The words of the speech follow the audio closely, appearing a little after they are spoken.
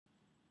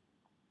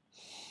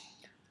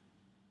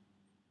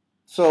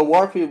So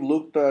what we've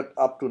looked at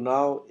up to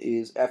now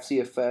is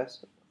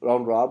FCFS,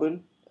 round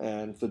robin,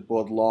 and with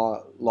both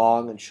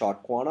long and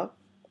short quanta.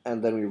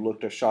 And then we've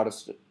looked at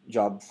shortest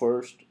job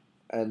first,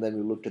 and then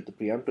we looked at the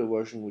preemptive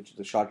version, which is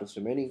the shortest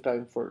remaining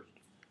time first.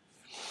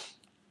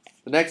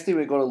 The next thing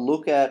we're going to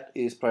look at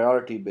is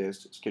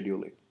priority-based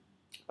scheduling.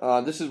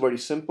 This is very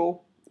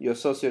simple. You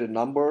associate a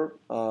number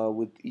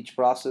with each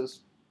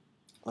process.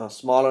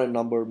 Smaller in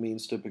number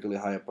means typically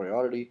higher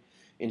priority.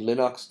 In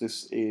Linux,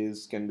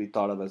 this can be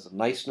thought of as a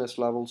niceness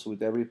level. So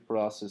with every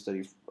process that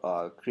you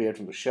create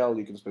from the shell,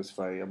 you can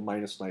specify a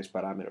minus nice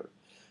parameter.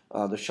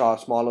 The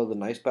smaller the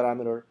nice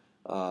parameter,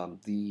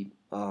 the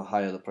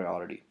higher the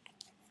priority.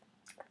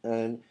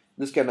 And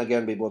this can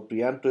again be both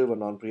preemptive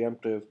and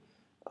non-preemptive.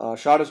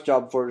 Shortest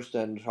job first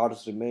and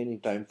shortest remaining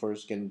time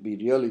first can be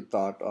really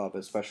thought of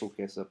as special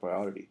cases of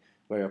priority,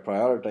 where you're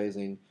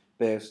prioritizing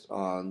based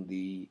on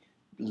the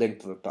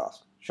length of the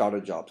task. Shorter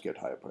jobs get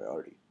higher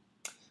priority.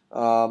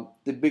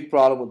 The big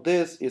problem with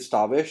this is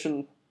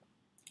starvation,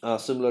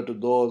 similar to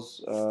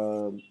those,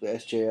 the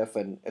SJF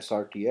and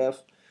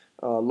SRTF.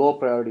 Low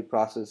priority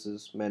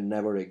processes may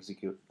never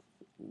execute.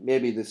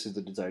 Maybe this is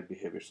the desired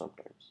behavior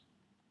sometimes.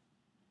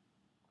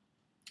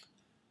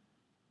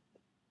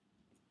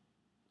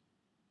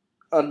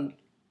 A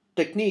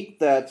technique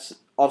that's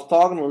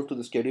orthogonal to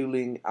the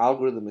scheduling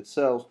algorithm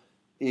itself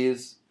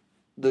is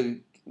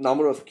the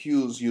number of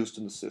queues used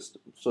in the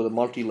system, so the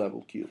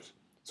multi-level queues.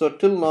 So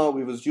till now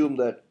we've assumed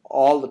that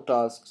all the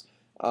tasks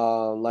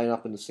line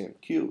up in the same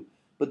queue,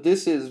 but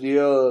this is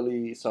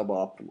really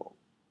suboptimal.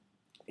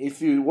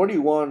 If you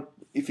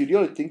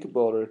really think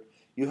about it,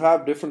 you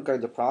have different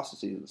kinds of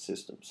processes in the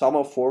system. Some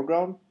are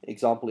foreground,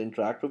 example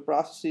interactive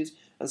processes,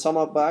 and some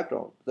are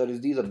background. That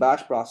is, these are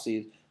batch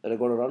processes that are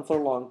going to run for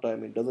a long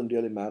time. It doesn't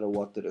really matter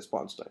what the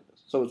response time is.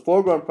 So with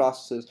foreground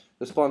processes,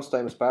 response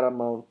time is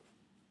paramount.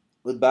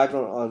 With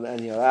background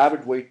and your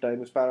average wait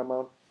time is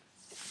paramount.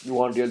 You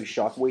want really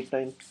short wait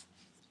time.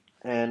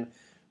 And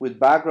with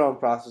background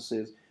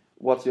processes,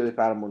 what's really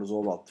paramount is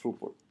overall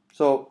throughput.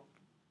 So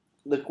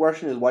the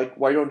question is, why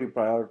don't you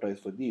prioritize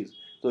for these?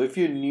 So if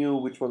you knew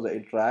which ones are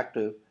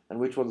interactive and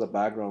which ones are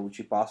background, which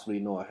you possibly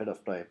know ahead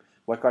of time,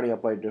 why can't you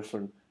apply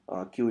different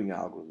queuing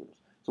algorithms?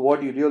 So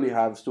what you really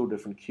have is two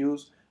different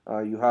queues.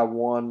 You have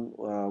one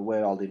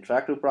where all the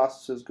interactive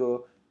processes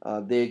go.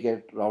 They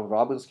get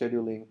round-robin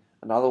scheduling.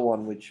 Another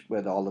one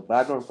where all the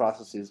background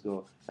processes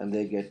go, and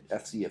they get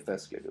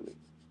FCFS scheduling.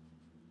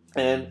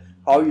 And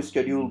how you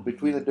schedule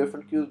between the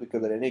different queues,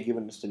 because at any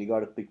given instant you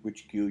got to pick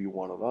which queue you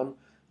want to run.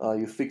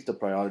 You fix the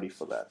priority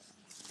for that.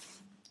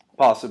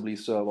 Possibly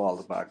serve all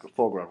the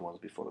foreground ones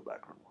before the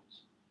background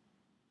ones.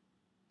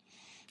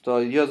 So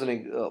here's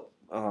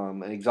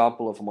an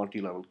example of a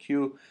multi-level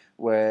queue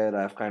where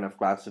I've kind of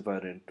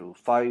classified it into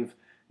 5.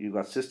 You've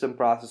got system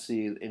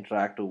processes,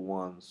 interactive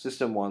ones.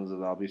 System ones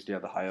is obviously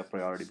at the higher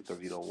priority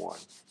because you don't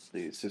want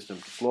the system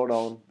to slow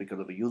down because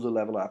of a user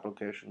level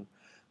application.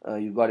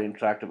 You've got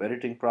interactive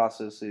editing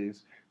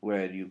processes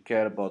where you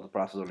care about the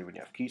process only when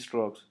you have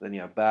keystrokes. Then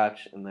you have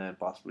batch, and then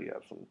possibly you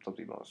have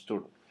something known as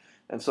student.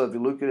 And so if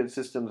you look at it,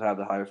 systems have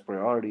the highest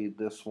priority.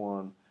 This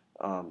one,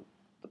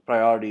 the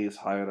priority is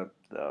higher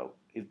at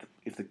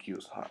if the queue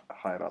is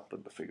higher up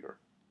in the figure.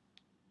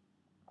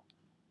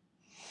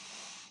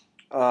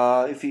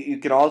 If you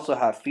can also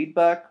have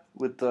feedback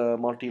with the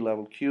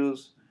multi-level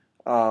queues,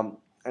 and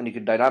you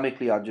can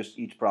dynamically adjust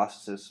each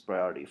process's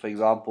priority. For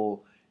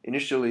example,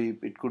 initially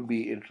it could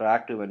be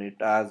interactive and it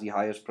has the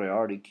highest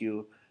priority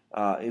queue.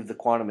 If the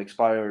quantum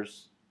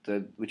expires,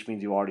 which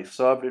means you already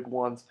served it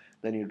once,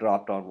 then you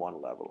drop down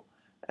one level.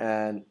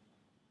 And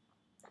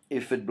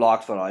if it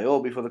blocks for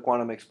I/O before the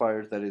quantum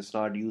expires, that is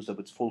not used up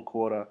its full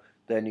quota,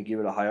 then you give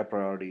it a higher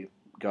priority,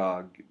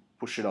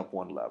 push it up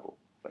one level.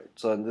 Right.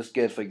 So in this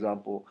case, for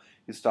example,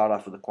 you start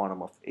off with a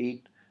quantum of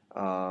 8,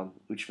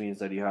 which means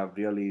that you have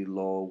really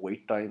low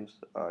wait times.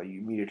 You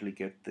immediately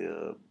get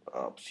the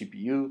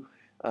CPU,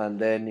 and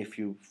then if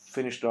you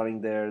finish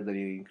running there, then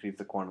you increase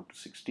the quantum to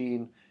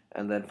 16,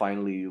 and then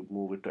finally you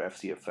move it to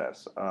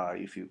FCFS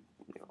if you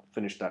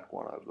finish that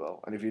quanta as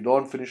well. And if you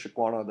don't finish a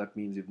quanta, that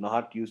means you've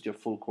not used your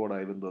full quota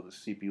even though the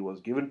CPU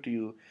was given to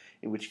you,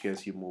 in which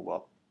case you move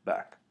up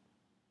back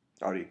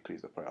or you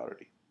increase the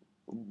priority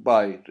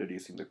by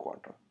reducing the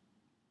quanta.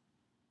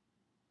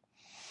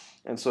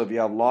 And so if you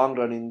have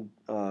long-running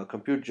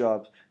compute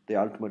jobs, they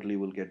ultimately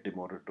will get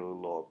demoted to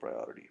lower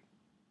priority.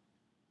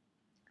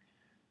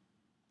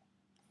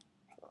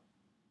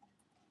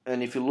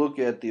 And if you look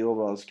at the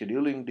overall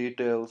scheduling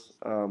details,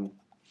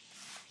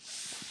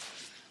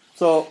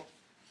 so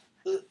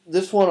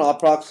this one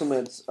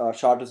approximates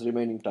shortest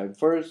remaining time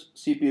first.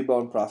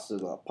 CPU-bound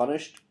processes are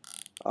punished.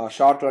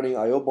 Short-running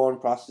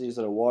I/O-bound processes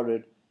are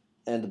awarded.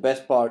 And the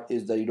best part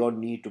is that you don't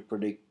need to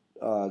predict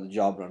the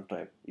job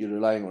runtime. You're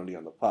relying only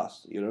on the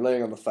past. You're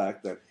relying on the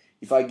fact that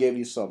if I gave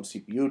you some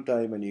CPU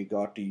time and you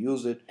got to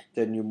use it,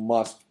 then you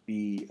must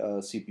be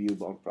a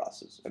CPU-bound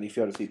process. And if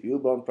you're a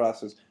CPU-bound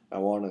process, I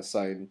want to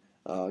assign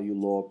you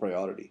lower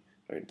priority,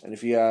 right? And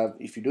if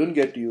you didn't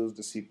get to use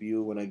the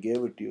CPU when I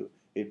gave it to you,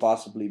 it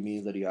possibly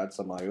means that you had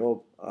some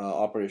I/O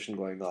operation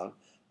going on.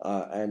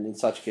 And in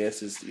such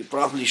cases, you're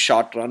probably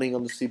short running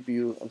on the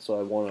CPU, and so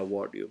I want to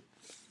award you.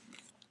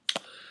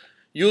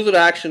 User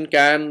action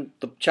can,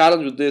 the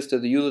challenge with this is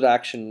that the user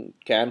action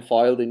can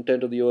foil the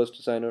intent of the OS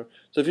designer.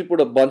 So if you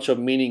put a bunch of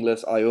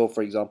meaningless I/O,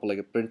 for example, like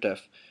a printf,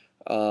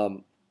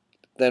 um,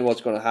 then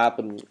what's going to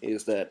happen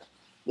is that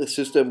the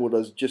system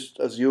would just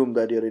assume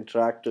that you're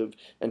interactive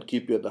and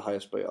keep you at the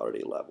highest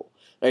priority level,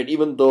 right?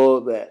 Even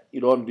though that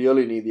you don't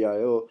really need the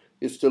I/O,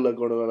 it's still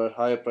going to run at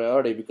higher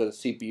priority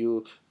because the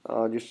CPU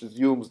just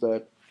assumes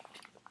that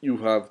you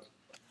have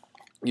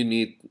you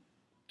need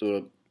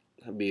to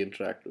be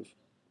interactive.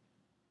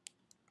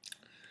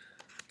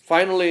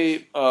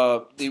 Finally,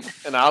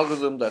 an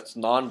algorithm that's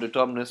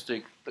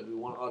non-deterministic that we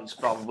want, or is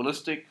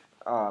probabilistic,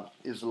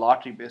 is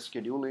lottery-based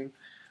scheduling.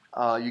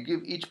 You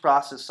give each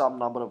process some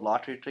number of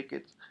lottery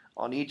tickets.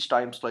 On each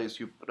time slice,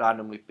 you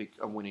randomly pick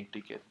a winning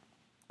ticket.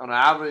 On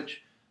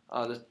average,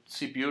 the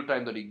CPU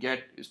time that you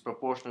get is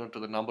proportional to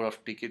the number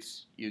of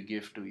tickets you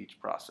give to each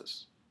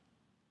process.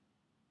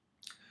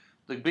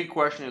 The big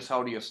question is,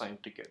 how do you assign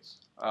tickets?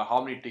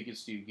 How many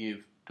tickets do you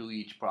give to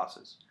each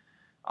process?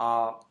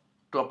 Uh,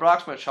 to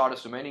approximate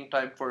shortest remaining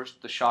time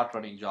first, the short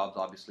running jobs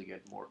obviously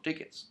get more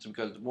tickets. It's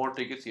because the more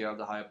tickets you have,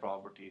 the higher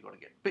probability you're going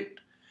to get picked.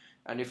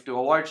 And if to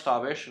avoid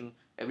starvation,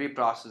 every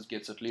process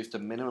gets at least a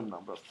minimum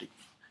number of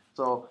tickets.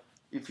 So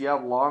if you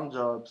have long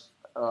jobs,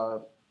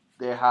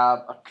 they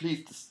have at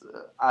least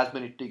as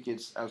many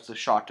tickets as the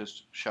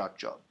shortest short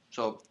job.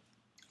 So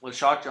well,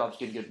 short jobs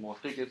can get more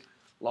tickets.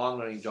 Long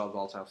running jobs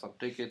also have some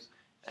tickets,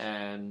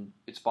 and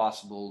it's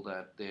possible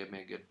that they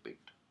may get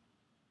picked.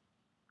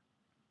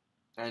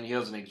 And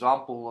here's an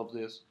example of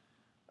this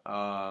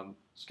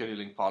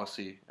scheduling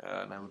policy,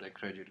 and I would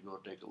encourage you to go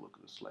take a look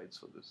at the slides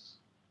for this.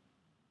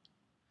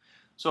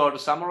 So to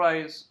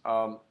summarize,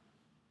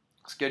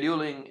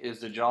 scheduling is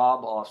the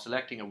job of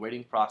selecting a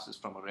waiting process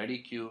from a ready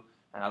queue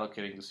and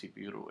allocating the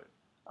CPU to it.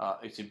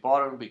 It's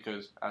important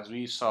because, as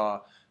we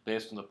saw,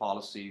 based on the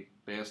policy,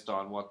 based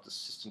on what the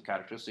system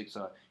characteristics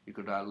are, you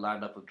could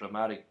land up with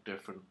dramatic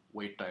different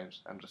wait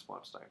times and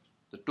response times.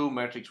 The two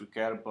metrics we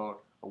care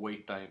about are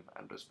wait time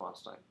and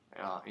response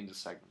time in this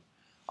segment.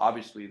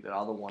 Obviously, the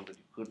other one that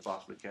you could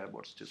possibly care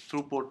about is just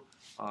throughput,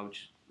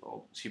 which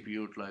CPU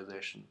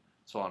utilization,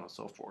 so on and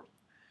so forth.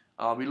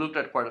 We looked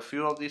at quite a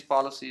few of these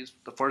policies.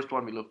 The first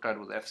one we looked at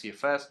was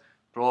FCFS.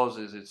 Pros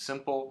is it's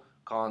simple.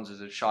 Cons is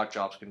that short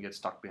jobs can get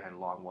stuck behind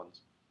long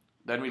ones.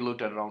 Then we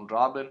looked at round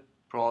robin.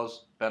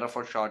 Pros, better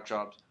for short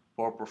jobs,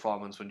 poor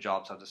performance when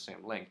jobs have the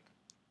same length.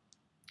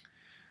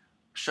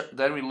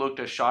 Then we looked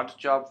at shortest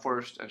job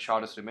first and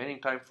shortest remaining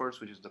time first,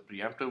 which is the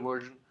preemptive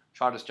version.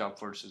 Shortest job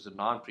first is the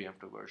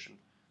non-preemptive version.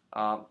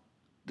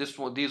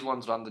 These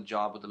ones run the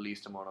job with the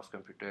least amount of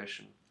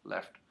computation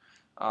left.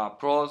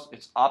 Pros,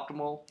 it's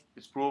optimal,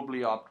 it's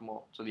provably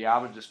optimal, so the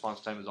average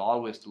response time is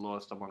always the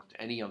lowest amongst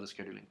any of the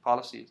scheduling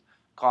policies.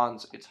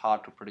 Cons, it's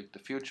hard to predict the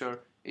future,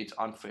 it's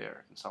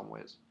unfair in some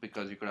ways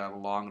because you could have a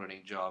long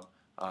running job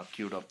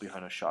queued up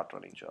behind a short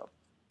running job.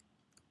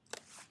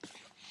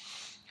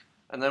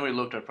 And then we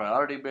looked at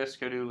priority based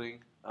scheduling.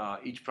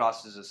 Each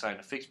process is assigned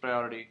a fixed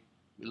priority.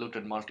 We looked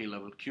at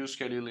multi-level queue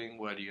scheduling,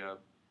 where you have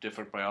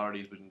different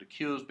priorities within the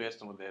queues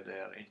based on whether they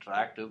are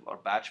interactive or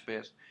batch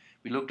based.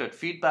 We looked at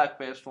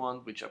feedback-based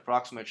ones, which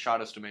approximate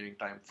shortest remaining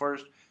time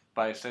first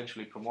by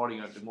essentially promoting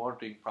or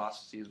demoting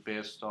processes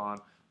based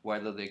on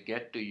whether they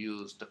get to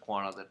use the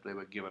quanta that they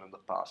were given in the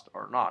past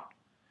or not.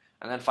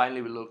 And then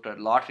finally, we looked at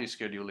lottery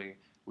scheduling,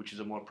 which is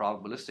a more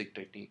probabilistic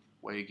technique,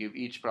 where you give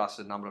each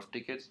process a number of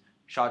tickets.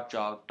 Short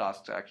job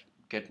tasks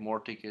get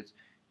more tickets.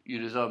 You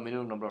reserve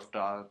minimum number of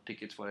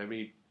tickets for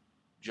every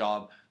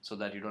job so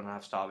that you don't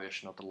have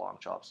starvation of the long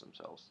jobs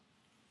themselves.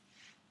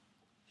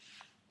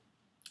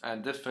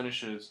 And this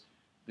finishes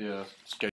the schedule.